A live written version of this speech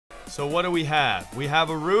So what do we have? We have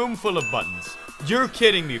a room full of buttons. You're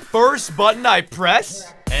kidding me. First button I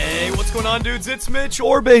press? Hey, what's going on, dudes? It's Mitch,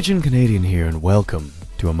 or Bajan Canadian here, and welcome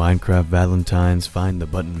to a Minecraft Valentine's Find the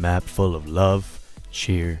Button map full of love,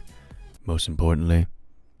 cheer, most importantly,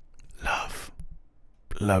 love.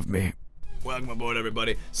 Love me. Welcome aboard,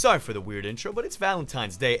 everybody. Sorry for the weird intro, but it's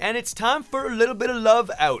Valentine's Day, and it's time for a little bit of love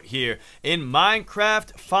out here in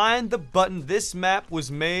Minecraft Find the Button. This map was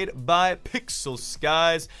made by Pixel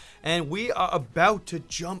Skies, and we are about to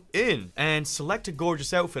jump in and select a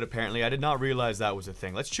gorgeous outfit. Apparently, I did not realize that was a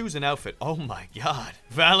thing. Let's choose an outfit. Oh my god.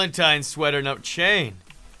 Valentine's sweater, no chain.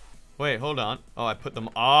 Wait, hold on. Oh, I put them.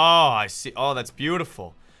 Oh, I see. Oh, that's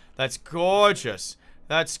beautiful. That's gorgeous.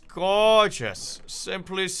 That's gorgeous.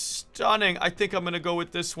 Simply stunning. I think I'm gonna go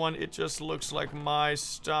with this one. It just looks like my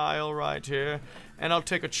style right here. And I'll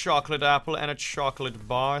take a chocolate apple and a chocolate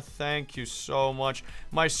bar. Thank you so much.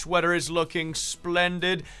 My sweater is looking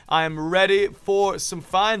splendid. I'm ready for some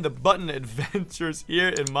Find the Button adventures here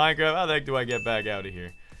in Minecraft. How the heck do I get back out of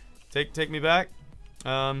here? Take me back.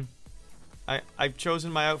 I've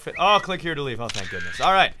chosen my outfit. Oh, click here to leave. Oh, thank goodness.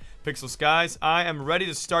 All right. Pixel Skies, I am ready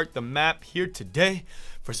to start the map here today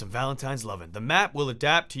for some Valentine's lovin'. The map will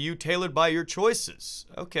adapt to you, tailored by your choices.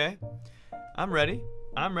 Okay, I'm ready.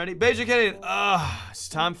 I'm ready. Bajan Canadian, it's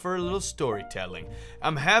time for a little storytelling.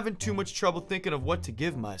 I'm having too much trouble thinking of what to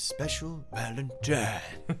give my special Valentine.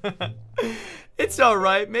 It's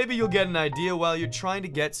alright, maybe you'll get an idea while you're trying to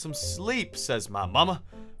get some sleep, says my mama.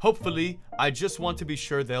 Hopefully, I just want to be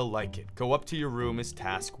sure they'll like it. Go up to your room is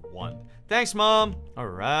task 1. Thanks, Mom.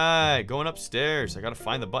 Alright, going upstairs. I gotta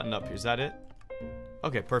find the button up here. Is that it?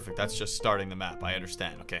 Okay, perfect. That's just starting the map. I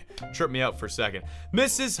understand. Okay, trip me out for a second.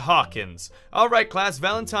 Mrs. Hawkins. Alright, class.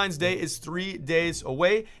 Valentine's Day is 3 days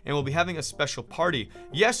away, and we'll be having a special party.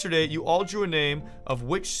 Yesterday, you all drew a name of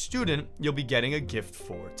which student you'll be getting a gift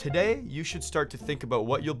for. Today, you should start to think about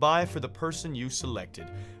what you'll buy for the person you selected.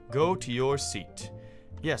 Go to your seat.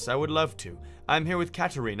 Yes, I would love to. I'm here with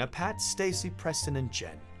Katarina, Pat, Stacy, Preston, and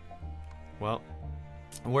Jen. Well,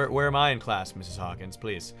 where am I in class, Mrs. Hawkins,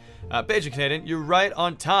 please? Bajan Canadian, you're right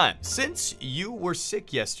on time. Since you were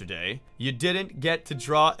sick yesterday, you didn't get to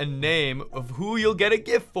draw a name of who you'll get a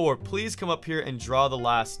gift for. Please come up here and draw the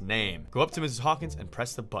last name. Go up to Mrs. Hawkins and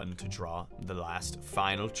press the button to draw the last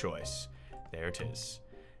final choice. There it is.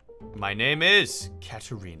 My name is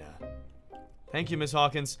Katarina. Thank you, Miss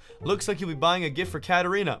Hawkins. Looks like you'll be buying a gift for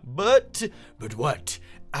Katarina. But what?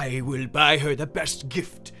 I will buy her the best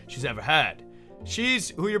gift she's ever had.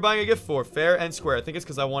 She's who you're buying a gift for, fair and square. I think it's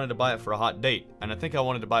because I wanted to buy it for a hot date. And I think I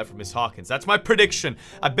wanted to buy it for Miss Hawkins. That's my prediction.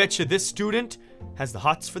 I bet you this student has the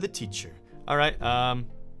hots for the teacher. Alright,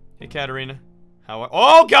 hey Katarina.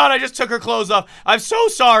 Oh god, I just took her clothes off. I'm so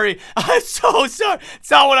sorry. I'm so sorry.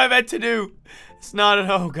 It's not what I meant to do. It's not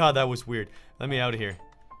oh god, that was weird. Let me out of here.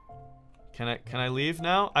 Can I leave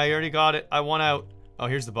now? I already got it. I want out. Oh,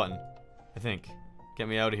 here's the button. I think. Get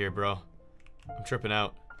me out of here, bro. I'm tripping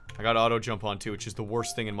out. I got auto jump on too, which is the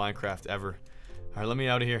worst thing in Minecraft ever. Alright, let me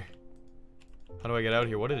out of here. How do I get out of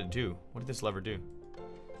here? What did it do? What did this lever do?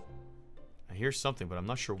 I hear something, but I'm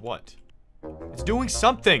not sure what. It's doing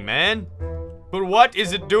something, man. But what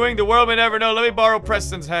is it doing? The world may never know. Let me borrow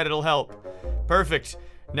Preston's head. It'll help. Perfect.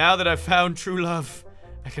 Now that I've found true love,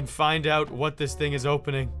 I can find out what this thing is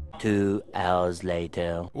opening. 2 hours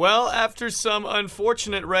later. Well, after some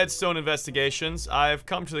unfortunate redstone investigations, I've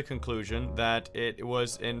come to the conclusion that it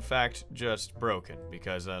was in fact just broken.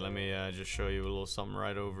 Because let me just show you a little something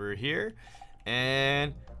right over here.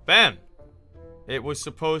 And bam! It was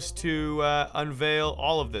supposed to unveil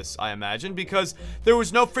all of this, I imagine, because there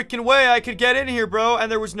was no freaking way I could get in here, bro,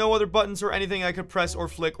 and there was no other buttons or anything I could press or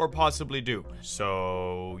flick or possibly do.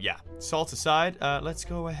 So, yeah. Salt aside, let's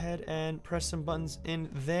go ahead and press some buttons in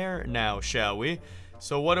there now, shall we?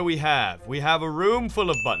 So what do we have? We have a room full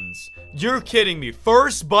of buttons. You're kidding me.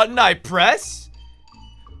 First button I press?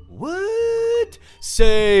 What?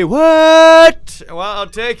 Say what? Well, I'll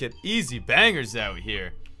take it. Easy bangers out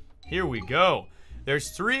here. Here we go.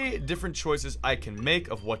 There's 3 different choices I can make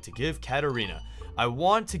of what to give Katarina. I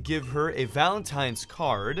want to give her a Valentine's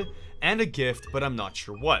card and a gift, but I'm not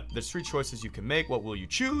sure what. There's 3 choices you can make. What will you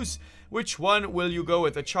choose? Which one will you go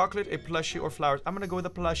with? A chocolate, a plushie, or flowers? I'm gonna go with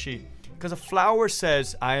a plushie. Because a flower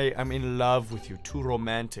says, I'm in love with you. Too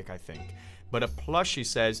romantic, I think. But a plushie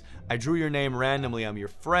says, I drew your name randomly, I'm your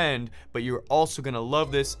friend, but you're also gonna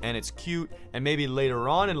love this, and it's cute, and maybe later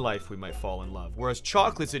on in life we might fall in love. Whereas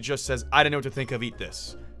chocolates, it just says, I don't know what to think of, eat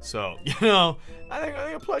this. So, you know, I think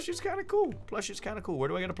a plushie's kind of cool. Plushie's kind of cool. Where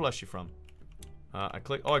do I get a plushie from? I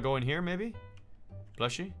click, oh, I go in here, maybe?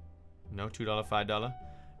 Plushie? No, $2, $5.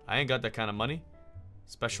 I ain't got that kind of money.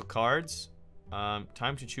 Special cards.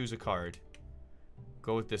 Time to choose a card.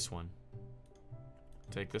 Go with this one.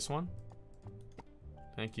 Take this one.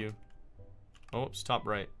 Thank you. Oh, stop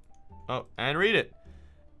right. Oh, and read it.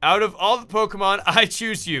 Out of all the Pokemon, I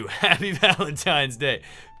choose you. Happy Valentine's Day.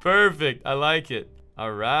 Perfect. I like it.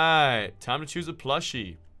 All right. Time to choose a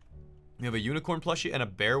plushie. We have a unicorn plushie and a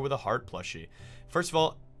bear with a heart plushie. First of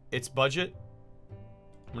all, it's budget.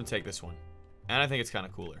 I'm going to take this one. And I think it's kind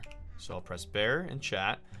of cooler. So I'll press bear in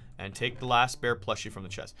chat and take the last bear plushie from the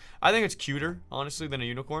chest. I think it's cuter, honestly, than a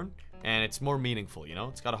unicorn. And it's more meaningful, you know?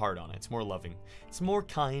 It's got a heart on it. It's more loving. It's more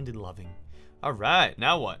kind and loving. All right.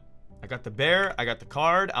 Now what? I got the bear. I got the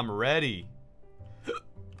card. I'm ready.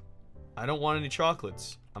 I don't want any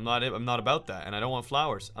chocolates. I'm not about that. And I don't want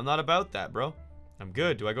flowers. I'm not about that, bro. I'm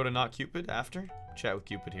good. Do I go to not Cupid after? Chat with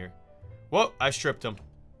Cupid here. Whoa, I stripped him.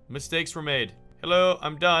 Mistakes were made. Hello,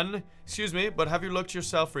 I'm done. Excuse me, but have you looked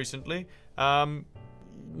yourself recently?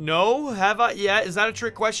 No, have I? Yeah, is that a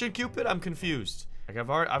trick question, Cupid? I'm confused. Like,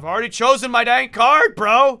 I've already chosen my dang card,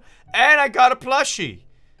 bro. And I got a plushie.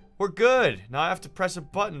 We're good. Now I have to press a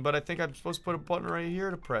button, but I think I'm supposed to put a button right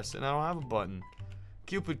here to press it, and I don't have a button.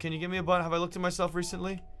 Cupid, can you give me a button? Have I looked at myself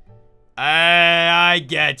recently? I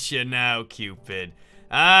get you now, Cupid.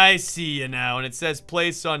 I see you now, and it says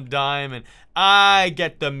place on diamond. I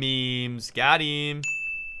get the memes. Got him.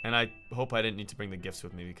 And I hope I didn't need to bring the gifts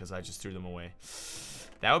with me because I just threw them away.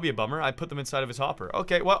 That would be a bummer. I put them inside of his hopper.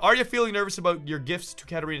 Okay, well, are you feeling nervous about your gifts to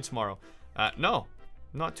Katarina tomorrow? No.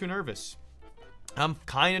 I'm not too nervous. I'm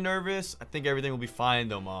kind of nervous. I think everything will be fine,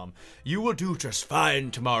 though, Mom. You will do just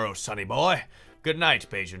fine tomorrow, sonny boy. Good night,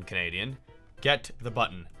 Bajan Canadian. Get the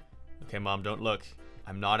button. Okay, Mom, don't look.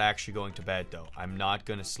 I'm not actually going to bed, though. I'm not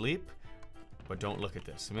going to sleep, but don't look at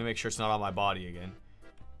this. Let me make sure it's not on my body again.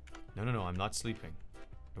 No, I'm not sleeping.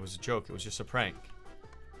 It was a joke. It was just a prank.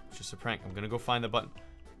 It's just a prank. I'm going to go find the button.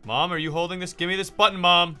 Mom, are you holding this? Give me this button,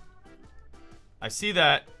 Mom. I see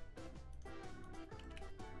that.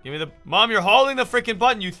 Give me the... Mom, you're holding the freaking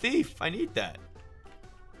button, you thief. I need that.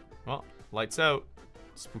 Well, lights out.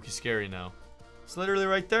 Spooky scary now. It's literally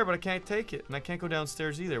right there, but I can't take it. And I can't go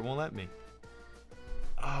downstairs either. It won't let me.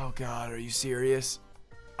 Oh, God. Are you serious?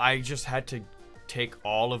 I just had to take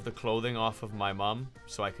all of the clothing off of my mom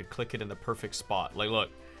so I could click it in the perfect spot. Like, look.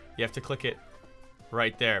 You have to click it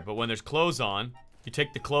right there. But when there's clothes on, you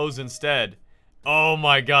take the clothes instead. Oh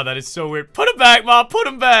my God, that is so weird. Put him back, Mom. Put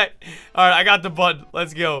him back. All right, I got the button.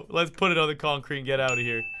 Let's go. Let's put it on the concrete and get out of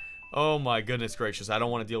here. Oh my goodness gracious. I don't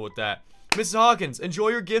want to deal with that. Mrs. Hawkins, enjoy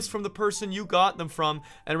your gifts from the person you got them from.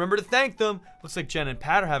 And remember to thank them. Looks like Jen and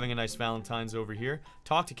Pat are having a nice Valentine's over here.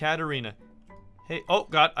 Talk to Katarina. Hey, oh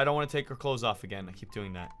God, I don't want to take her clothes off again. I keep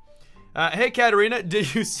doing that. Hey, Katarina,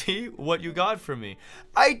 did you see what you got from me?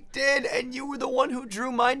 I did, and you were the one who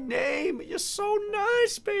drew my name. You're so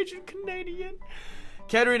nice, Bajan Canadian.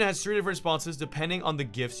 Katarina has 3 different responses depending on the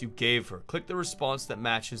gifts you gave her. Click the response that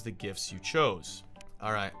matches the gifts you chose.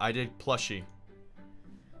 All right, I did plushie.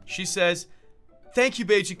 She says, thank you,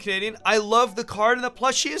 Bajan Canadian. I love the card, and the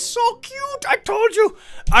plushie is so cute. I told you.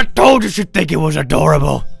 I told you she'd think it was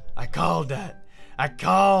adorable. I called that. I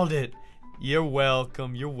called it. You're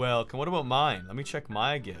welcome. You're welcome. What about mine? Let me check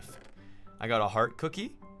my gift. I got a heart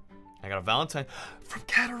cookie. I got a Valentine from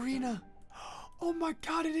Katarina. Oh my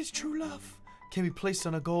God, it is true love. Can be placed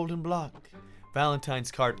on a golden block.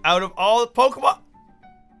 Valentine's card out of all the Pokemon.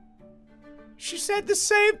 She said the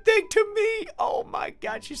same thing to me. Oh my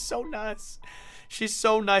God, she's so nice. She's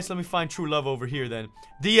so nice. Let me find true love over here then.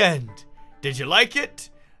 The end. Did you like it?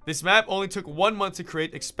 This map only took 1 month to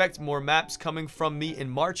create. Expect more maps coming from me in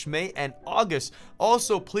March, May, and August.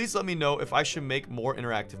 Also, please let me know if I should make more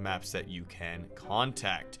interactive maps that you can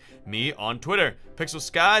contact me on Twitter. Pixel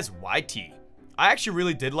Skies YT. I actually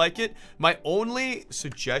really did like it. My only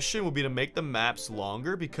suggestion would be to make the maps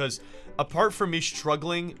longer because apart from me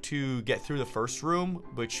struggling to get through the first room,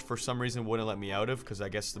 which for some reason wouldn't let me out of because I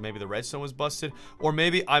guess maybe the redstone was busted, or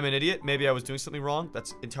maybe I'm an idiot, maybe I was doing something wrong.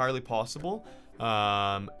 That's entirely possible.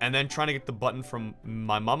 And then trying to get the button from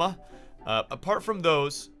my mama. Apart from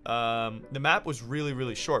those, the map was really,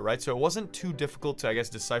 really short, right? So it wasn't too difficult to, I guess,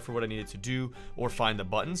 decipher what I needed to do or find the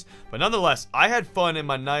buttons. But nonetheless, I had fun in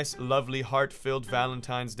my nice, lovely, heart-filled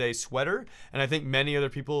Valentine's Day sweater. And I think many other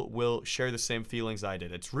people will share the same feelings I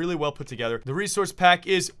did. It's really well put together. The resource pack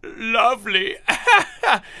is lovely.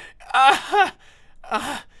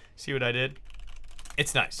 See what I did?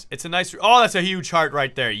 It's nice. It's a nice... Oh, that's a huge heart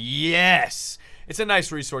right there. Yes! It's a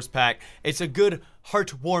nice resource pack. It's a good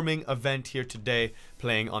heartwarming event here today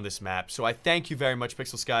playing on this map. So I thank you very much,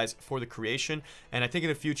 Pixel Skies, for the creation, and I think in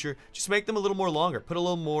the future, just make them a little more longer, put a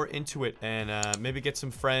little more into it, and maybe get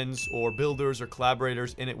some friends or builders or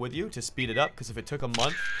collaborators in it with you to speed it up, because if it took a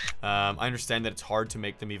month, I understand that it's hard to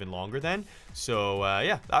make them even longer then. So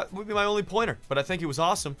yeah, that would be my only pointer, but I think it was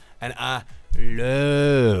awesome, and I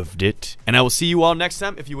loved it. And I will see you all next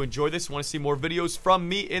time. If you enjoy this, want to see more videos from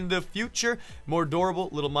me in the future, more adorable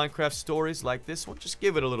little Minecraft stories like this one, just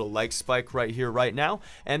give it a little like spike right here, right now.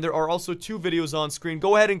 And there are also 2 videos on screen.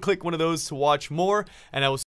 Go ahead and click one of those to watch more, and I will